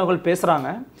திரு ஸ்டாலின் அவர்கள் பேசுகிறாங்க.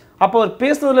 அப்போ அவர்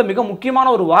பேசுனதில் மிக முக்கியமான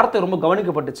ஒரு வார்த்தை ரொம்ப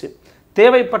கவனிக்கப்பட்டுச்சு.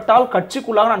 தேவைப்பட்டால்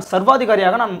கட்சிக்குள்ளாக நான்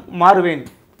சர்வாதிகாரியாக நான் மாறுவேன்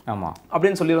ஆமாம்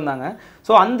அப்படின்னு சொல்லியிருந்தாங்க.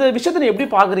 ஸோ அந்த விஷயத்தை எப்படி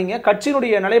பார்க்குறீங்க?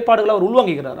 கட்சியினுடைய நிலைப்பாடுகளை அவர்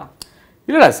உள்வாங்கிக்கிறாரா?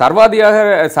 இல்லை,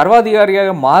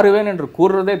 சர்வாதிகாரியாக மாறுவேன் என்று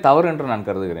கூறுறதே தவறு என்று நான்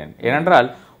கருதுகிறேன். ஏனென்றால்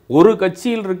ஒரு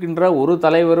கட்சியில் இருக்கின்ற ஒரு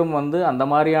தலைவரும் வந்து அந்த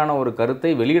மாதிரியான ஒரு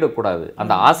கருத்தை வெளியிடக்கூடாது.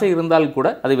 அந்த ஆசை இருந்தால் கூட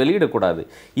அதை வெளியிடக்கூடாது.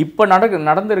 இப்போ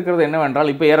நடந்திருக்கிறது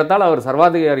என்னவென்றால், இப்போ ஏறத்தாழ அவர்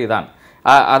சர்வாதிகாரி தான்.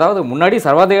 அதாவது முன்னாடி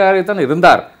சர்வாதிகாரி தான்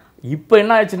இருந்தார். இப்போ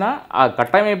என்ன ஆச்சுன்னா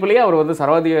கட்டமைப்பிலேயே அவர் வந்து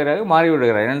சர்வாதிகாரியாக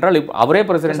மாறிவிடுகிறார். ஏனென்றால் இப்போ அவரே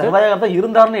பிரசிடென்ட்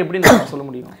இருந்தார்னு எப்படி சொல்ல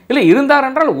முடியும்? இல்லை, இருந்தார்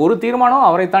என்றால் ஒரு தீர்மானம்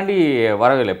அவரை தாண்டி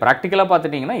வரவில்லை. ப்ராக்டிக்கலாக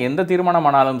பார்த்துட்டிங்கன்னா எந்த தீர்மானம்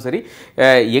ஆனாலும் சரி,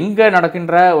 எங்கே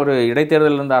நடக்கின்ற ஒரு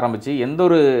இடைத்தேர்தலிருந்து ஆரம்பித்து எந்த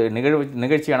ஒரு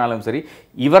நிகழ்ச்சி ஆனாலும் சரி,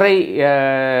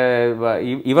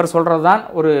 இவர் சொல்கிறது தான்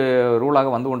ஒரு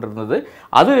ரூலாக வந்து கொண்டிருந்தது.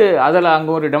 அதில்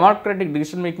அங்கே ஒரு டெமோக்ராட்டிக்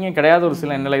டிசிஷன் மேக்கிங்கே கிடையாத ஒரு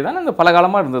சில நிலை தான் அந்த பல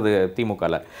காலமாக இருந்தது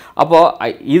திமுகவில்.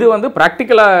 அப்போது இது வந்து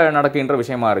ப்ராக்டிக்கலாக நடக்கின்ற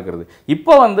விஷயமா இருக்கிறது.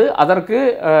 இப்போ வந்து அதற்கு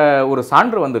ஒரு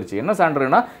சான்று வந்துருச்சு. என்ன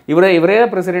சான்றுனா, இவரே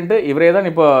பிரசிடென்ட், இவரே தான்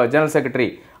இப்போ ஜெனரல் செக்ரட்டரி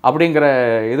அப்படிங்கிற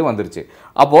இது வந்துருச்சு.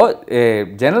 அப்போது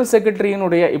ஜெனரல்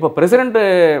செக்ரட்டரியினுடைய இப்போ பிரசிடென்ட்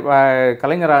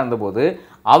கலைஞராக இருந்தபோது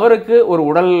அவருக்கு ஒரு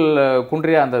உடல்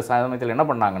குன்றிய அந்த சமயத்தில் என்ன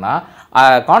பண்ணாங்கன்னா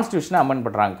கான்ஸ்டியூஷனை அமெண்ட்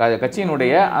பண்ணுறாங்க.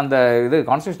 கட்சியினுடைய அந்த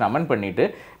கான்ஸ்டியூஷனை அமெண்ட் பண்ணிட்டு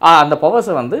அந்த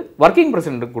பவர்ஸை வந்து ஒர்க்கிங்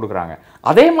பிரசிடென்ட்டுக்கு கொடுக்குறாங்க.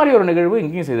 அதே மாதிரி ஒரு நிகழ்வு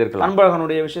இங்கேயும் செய்திருக்கலாம்.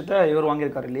 அன்பழகனுடைய விஷயத்தை இவர்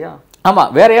வாங்கியிருக்காரு இல்லையா?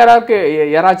 ஆமாம், வேற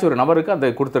யாராச்சும் ஒரு நபருக்கு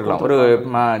அதை கொடுத்துருக்கலாம், ஒரு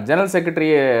ஜெனரல்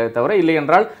செக்ரட்டரியை தவிர. இல்லை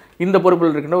என்றால் இந்த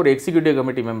பொறுப்பில் இருக்கின்ற ஒரு எக்ஸிக்யூட்டிவ்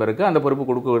கமிட்டி மெம்பருக்கு அந்த பொறுப்பு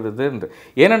கொடுக்கிறது.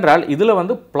 ஏனென்றால் இதில்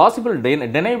வந்து பிளாசிபிள்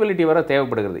டெனைபிலிட்டி வர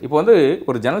தேவைப்படுகிறது. இப்போ வந்து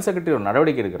ஒரு ஜெனரல் செக்ரட்டரி ஒரு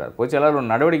நடவடிக்கை இருக்கிறார், பொதுச் செயலாளர்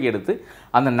ஒரு நடவடிக்கை எடுத்து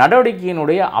அந்த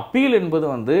நடவடிக்கையினுடைய அப்பீல் என்பது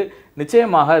வந்து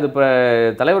நிச்சயமாக அது இப்போ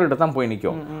தலைவர்கிட்ட தான் போய்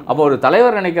நிற்கும். அப்போ ஒரு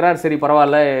தலைவர் நினைக்கிறார், சரி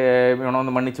பரவாயில்ல இவனை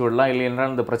வந்து மன்னிச்சு விடலாம், இல்லை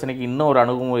என்றால் இந்த பிரச்சனைக்கு இன்னும் ஒரு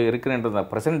அணுகுமுறை இருக்குன்ற அந்த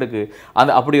பிரசிடென்ட்டுக்கு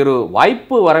அப்படி ஒரு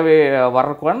வாய்ப்பு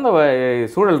வரக்கூடாத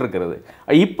சூழல் இருக்கிறது.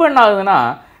 இப்போ என்ன ஆகுதுன்னா,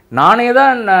 நானே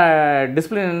தான்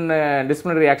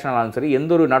டிசிப்ளினரி ஆக்ஷன் ஆனாலும் சரி,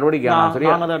 எந்த ஒரு நடவடிக்கை ஆனாலும் சரி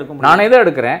நானே தான்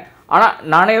எடுக்கிறேன். ஆனால்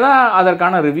நானே தான்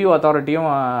அதற்கான ரிவ்யூ அத்தாரிட்டியும்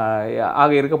ஆக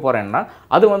இருக்க போகிறேன்னா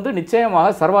அது வந்து நிச்சயமாக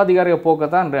சர்வாதிகாரிய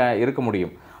போக்கத்தான் இருக்க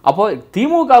முடியும். அப்போ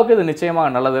திமுகவுக்கு இது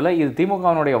நிச்சயமாக நல்லதில்லை. இது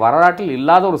திமுகவினுடைய வரலாற்றில்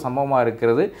இல்லாத ஒரு சம்பவமாக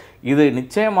இருக்கிறது. இது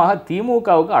நிச்சயமாக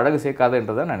திமுகவுக்கு அழகு சேர்க்காது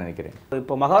என்றதை நான் நினைக்கிறேன்.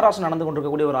 இப்போ மகாராஷ்டிரா நடந்து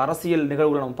கொண்டிருக்கக்கூடிய ஒரு அரசியல்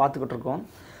நிகழ்வுகளை நம்ம பார்த்துக்கிட்டு இருக்கோம்.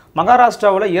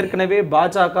 மகாராஷ்டிராவில் ஏற்கனவே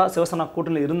பாஜக சிவசேனா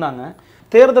கூட்டணியில் இருந்தாங்க.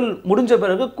 தேர்தல் முடிஞ்ச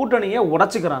பிறகு கூட்டணியை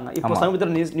உடைச்சிக்கிறாங்க. இப்போ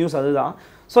சமீபத்தில் நியூஸ் அதுதான்.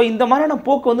 ஸோ இந்த மாதிரியான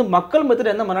போக்கு வந்து மக்கள்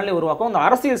மத்தியில் எந்த மனநிலை உருவாக்கும்? அந்த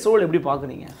அரசியல் சூழல் எப்படி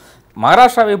பார்க்குறீங்க?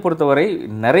 மகாராஷ்டிராவை பொறுத்தவரை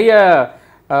நிறைய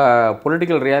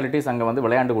பொலிட்டிக்கல் ரியாலிட்டிஸ் அங்கே வந்து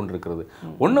விளையாண்டு கொண்டிருக்கிறது.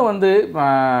 ஒன்று வந்து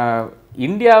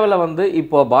இந்தியாவில் வந்து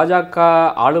இப்போ பாஜக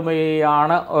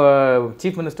ஆளுமையான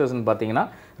சீஃப் மினிஸ்டர்ஸ்ன்னு பார்த்தீங்கன்னா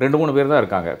 2-3 பேர் தான்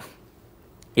இருக்காங்க.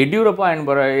 எடியூரப்பா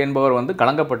என்பவர் வந்து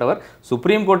கலங்கப்பட்டவர்.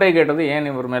 சுப்ரீம் கோர்ட்டே கேட்டது ஏன்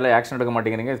இவர் மேலே ஆக்ஷன் எடுக்க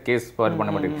மாட்டேங்கிறீங்க, கேஸ் ஃபைல்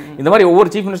பண்ண மாட்டேங்கிறீங்க, இந்த மாதிரி ஒவ்வொரு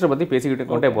சீஃப் மினிஸ்டர் பற்றி பேசிக்கிட்டு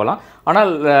கொண்டே போகலாம்.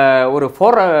 ஆனால் ஒரு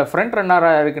ஃப்ரண்ட்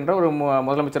ரன்னராக இருக்கின்ற ஒரு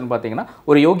முதலமைச்சர்னு பார்த்தீங்கன்னா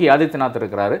ஒரு யோகி ஆதித்யநாத்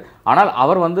இருக்கிறாரு. ஆனால்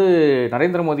அவர் வந்து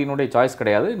நரேந்திர மோடியினுடைய சாய்ஸ்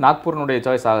கிடையாது, நாக்பூரினுடைய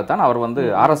சாய்ஸ் ஆகத்தான், அவர் வந்து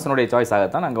ஆர்எஸ்னுடைய சாய்ஸ்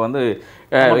ஆகத்தான் அங்கே வந்து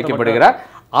வைக்கப்படுகிறார்.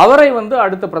 அவரை வந்து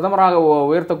அடுத்த பிரதமராக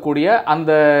உயர்த்தக்கூடிய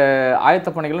அந்த ஆயத்த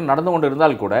பணிகள் நடந்து கொண்டு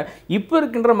இருந்தால் கூட இப்போ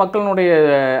இருக்கின்ற மக்களினுடைய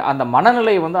அந்த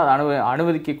மனநிலையை வந்து அதை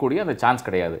அனுமதிக்கக்கூடிய அந்த சான்ஸ்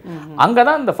கிடையாது. அங்கே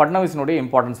தான் இந்த ஃபட்னவிஸினுடைய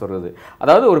இம்பார்ட்டன்ஸ் வருது.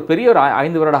 அதாவது ஒரு பெரிய ஒரு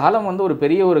 5 வருட காலம் வந்து ஒரு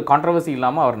பெரிய ஒரு கான்ட்ரவர்சி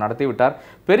இல்லாமல் அவர் நடத்தி விட்டார்.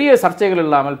 பெரிய சர்ச்சைகள்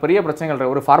இல்லாமல், பெரிய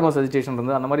பிரச்சனைகள், ஒரு ஃபார்மர்ஸ் எஜுகேஷன்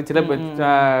இருந்து அந்த மாதிரி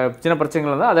சின்ன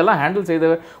பிரச்சனைகள் வந்து அதெல்லாம் ஹேண்டில்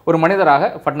செய்த ஒரு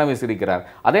மனிதராக ஃபட்னவிஸ் இருக்கிறார்.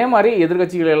 அதே மாதிரி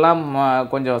எதிர்கட்சிகள் எல்லாம்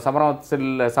கொஞ்சம்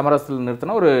சமரசத்தில்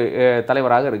நிறுத்தின ஒரு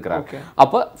தலைவராக இருக்கிறார்.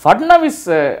 அப்ப ஃபட்னவிஸ்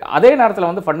அதே நேரத்தில்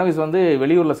வந்து ஃபட்னவிஸ் வந்து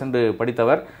வெளியூர்ல சென்று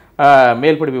படித்தவர்,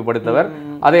 மேல் படிப்பு படித்தவர்.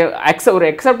 அதே ஒரு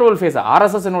அக்செப்டபிள் ஃபேஸ்,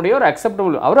 ஆர்எஸ்எஸ்னுடைய ஒரு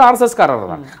அக்செப்டபிள், அவர் ஆர்எஸ்எஸ்காரர்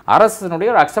தான்,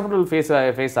 ஆர்எஸ்எஸ்னுடைய ஒரு அக்செப்டபிள்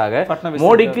ஃபேஸாக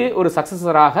மோடிக்கு ஒரு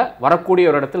சக்சஸராக வரக்கூடிய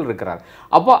ஒரு இடத்தில் இருக்கிறார்.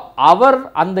 அப்போ அவர்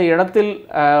அந்த இடத்தில்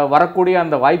வரக்கூடிய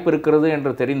அந்த வாய்ப்பு இருக்கிறது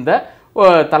என்று தெரிந்த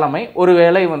தலைமை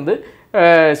ஒருவேளை வந்து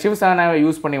சிவசேனாவை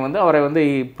யூஸ் பண்ணி வந்து அவரை வந்து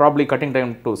probably cutting time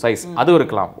to size அது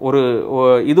இருக்கலாம்.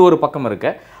 இது ஒரு பக்கம்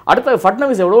இருக்கு. அடுத்த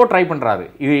ஃபட்னவிஸ் எவ்வளவோ ட்ரை பண்ணுறாரு,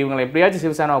 இவங்களை எப்படியாச்சும்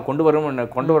சிவசேனாவை கொண்டு வர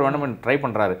வேண்டும் ட்ரை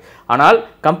பண்ணுறாரு. ஆனால்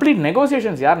கம்ப்ளீட்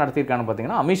நெகோசியேஷன்ஸ் யார் நடத்தியிருக்கான்னு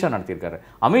பார்த்தீங்கன்னா அமித்ஷா நடத்தியிருக்காரு.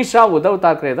 அமித்ஷா, உத்தவ்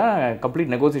தாக்கரே தான்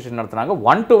கம்ப்ளீட் நெகோசியேஷன் நடத்தினாங்க,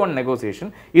 1-to-1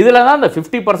 நெகோசியேஷன். இதில் தான் அந்த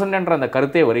 50% அந்த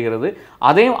கருத்தே வருகிறது.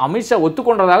 அதையும் அமித்ஷா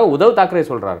ஒத்துக்கொண்டதாக உத்தவ் தாக்கரே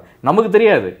சொல்கிறார். நமக்கு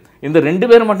தெரியாது, இந்த 2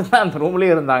 பேர் மட்டும்தான் அந்த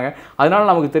ரூம்லேயே இருந்தாங்க, அதனால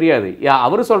நமக்கு தெரியாது.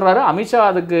 அவர் சொல்கிறாரு, அமித்ஷா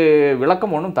அதுக்கு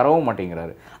விளக்கம் ஒன்றும் தரவும்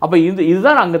மாட்டேங்கிறாரு. அப்போ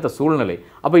இதுதான் அங்கத்த சூழ்நிலை.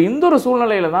 அப்போ இந்த ஒரு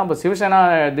சூழ்நிலையில் தான் இப்போ சிவசேனா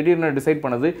திடீர்னு டிசைட்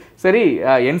பண்ணுது, சரி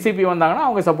என்சிபி வந்தாங்கன்னா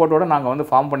அவங்க சப்போர்ட்டோட நாங்கள் வந்து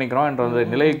ஃபார்ம் பண்ணிக்கிறோம் என்ற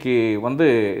நிலைக்கு வந்து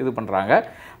இது பண்ணுறாங்க.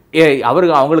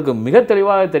 அவங்களுக்கு மிக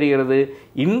தெளிவாக தெரிகிறது,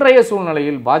 இன்றைய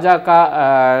சூழ்நிலையில் பாஜக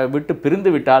விட்டு பிரிந்து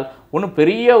விட்டால் ஒன்றும்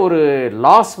பெரிய ஒரு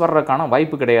லாஸ் வர்றதுக்கான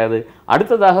வாய்ப்பு கிடையாது.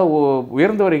 அடுத்ததாக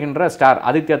உயர்ந்து வருகின்ற ஸ்டார்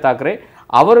ஆதித்யா தாக்கரே,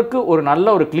 அவருக்கு ஒரு நல்ல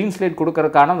ஒரு கிளீன் ஸ்லேட்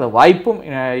கொடுக்கறதுக்கான அந்த வாய்ப்பும்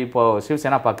இப்போ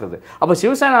சிவசேனா பார்க்குறது. அப்போ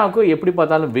சிவசேனாவுக்கு எப்படி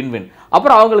பார்த்தாலும் வின் வின்.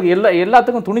 அப்புறம் அவங்களுக்கு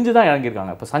எல்லாத்துக்கும் துணிஞ்சு தான்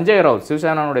இறங்கியிருக்காங்க. இப்போ சஞ்சய் ராவ்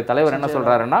சிவசேனாவுடைய தலைவர் என்ன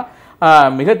சொல்கிறாருன்னா,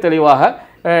 மிக தெளிவாக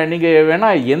நீங்கள்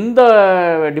வேணால் எந்த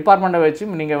டிபார்ட்மெண்ட்டை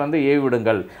வச்சும் நீங்கள் வந்து ஏவி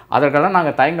விடுங்கள், அதற்கெல்லாம்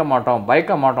நாங்கள் தயங்க மாட்டோம்,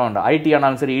 பயக்க மாட்டோம். ஐடி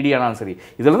ஆனாலும் சரி, இடி ஆனாலும் சரி.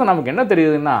 இதில் தான் நமக்கு என்ன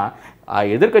தெரியுதுன்னா,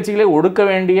 எதிர்கட்சிகளை ஒடுக்க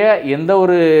வேண்டிய எந்த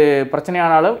ஒரு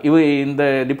பிரச்சனையானாலும் இந்த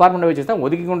டிபார்ட்மெண்ட்டை வச்சு தான்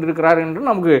ஒதுக்கி கொண்டிருக்கிறார் என்று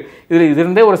நமக்கு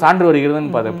இதிலிருந்தே ஒரு சான்று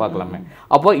வருகிறதுன்னு பார்க்கலாமே.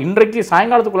 அப்போ இன்றைக்கு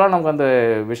சாயங்காலத்துக்குள்ள நமக்கு அந்த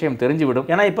விஷயம் தெரிஞ்சுவிடும்.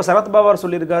 ஏன்னா இப்போ சரத்பவார்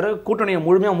சொல்லியிருக்காரு, கூட்டணியை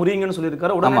முழுமையாக முறியுங்கன்னு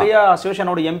சொல்லியிருக்காரு. உடனடியாக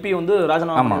சிவசேனாவோட எம்பி வந்து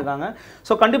ராஜினாமா பண்ணியிருக்காங்க.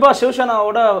 ஸோ கண்டிப்பாக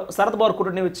சிவசேனாவோட சரத்பவார்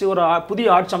கூட்டணி வச்சு ஒரு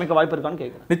புதிய ஆட்சி அமைக்க வாய்ப்பு இருக்கான்னு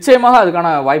கேட்குறேன். நிச்சயமாக அதுக்கான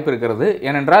வாய்ப்பு இருக்கிறது.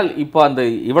 ஏனென்றால் இப்போ அந்த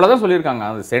இவ்வளோதான் சொல்லியிருக்காங்க,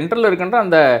 அந்த சென்ட்ரல் இருக்கின்ற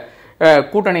அந்த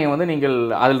கூட்டணியை வந்து நீங்கள்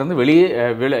அதிலிருந்து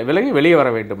வெளியே வர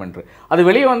வேண்டும் என்று. அது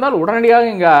வெளியே வந்தால் உடனடியாக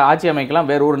இங்கே ஆட்சி அமைக்கலாம்.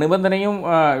 வேறு ஒரு நிபந்தனையும்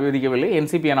விதிக்கவில்லை.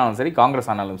 என்சிபி ஆனாலும் சரி, காங்கிரஸ்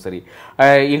ஆனாலும் சரி,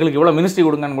 எங்களுக்கு இவ்வளோ மினிஸ்ட்ரி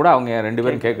கொடுங்கன்னு கூட அவங்க 2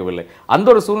 பேரும் கேட்கவில்லை. அந்த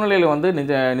ஒரு சூழ்நிலையில் வந்து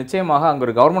நிச்சயமாக அங்கே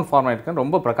ஒரு கவர்மெண்ட் ஃபார்மேட்டுக்கு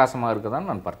ரொம்ப பிரகாசமாக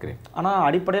இருக்குதான்னு நான் பார்க்கிறேன். ஆனால்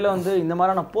அடிப்படையில் வந்து இந்த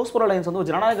மாதிரியான போஸ்ட் அலையன்ஸ் வந்து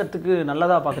ஜனநாயகத்துக்கு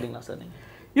நல்லதாக பார்க்குறீங்களா சார் நீங்கள்?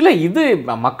 இல்லை, இது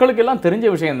மக்களுக்கெல்லாம் தெரிஞ்ச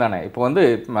விஷயம் தானே. இப்போ வந்து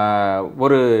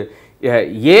ஒரு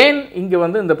ஏன் இங்கே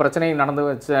வந்து இந்த பிரச்சனை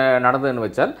நடந்ததுன்னு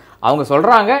வச்சால் அவங்க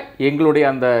சொல்கிறாங்க, எங்களுடைய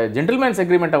அந்த ஜென்டில்மேன்ஸ்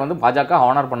எக்ரிமெண்ட்டை வந்து பாஜக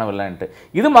ஹானர் பண்ணவில்லைன்ட்டு.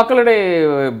 இது மக்களிடையே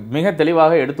மிக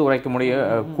தெளிவாக எடுத்து உரைக்க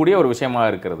கூடிய ஒரு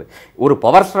விஷயமாக இருக்கிறது. ஒரு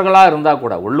பவர் ஸ்ட்ரகலாக இருந்தால்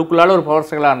கூட, உள்ளுக்குள்ளால ஒரு பவர்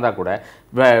ஸ்ட்ரகலாக இருந்தால் கூட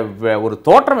ஒரு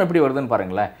தோற்றம் எப்படி வருதுன்னு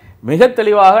பாருங்களேன். மிக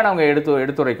தெளிவாக நாங்கள்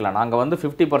எடுத்துரைக்கலாம். நாங்கள் வந்து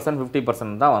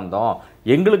 50% தான் வந்தோம்,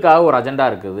 எங்களுக்காக ஒரு அஜெண்டா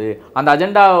இருக்குது, அந்த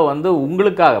அஜெண்டாவை வந்து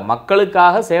உங்களுக்காக,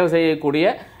 மக்களுக்காக சேவை செய்யக்கூடிய,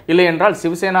 இல்லை என்றால்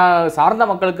சிவசேனா சார்ந்த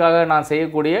மக்களுக்காக நான்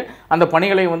செய்யக்கூடிய அந்த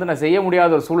பணிகளை வந்து நான் செய்ய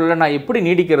முடியாத ஒரு சூழலை நான் எப்படி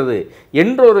நீடிக்கிறது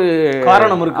என்ற ஒரு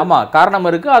காரணம் இருக்கு. ஆமாம், காரணம்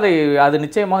இருக்குது. அது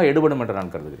நிச்சயமாக எடுபடும் என்று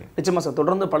நான் கருதுகிறேன். நிச்சயமாக சார்,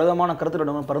 தொடர்ந்து பலவிதமான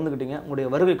கருத்துக்களிடம் பறந்துக்கிட்டீங்க. உங்களுடைய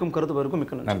வருகைக்கும் கருத்துவருக்கும்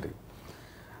மிக்க நன்றி.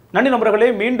 நன்றி நண்பர்களே.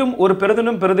 மீண்டும் ஒரு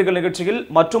பெருதினும் பெருதுகள் நிகழ்ச்சியில்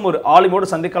மற்றும் ஒரு ஆளுமோடு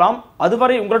சந்திக்கலாம்.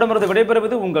 அதுவரை உங்களிடமிருந்து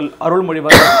விடைபெறுவது உங்கள்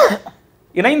அருள்மொழிவர்மன்.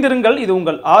 இணைந்திருங்கள். இது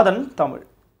உங்கள் ஆதன் தமிழ்.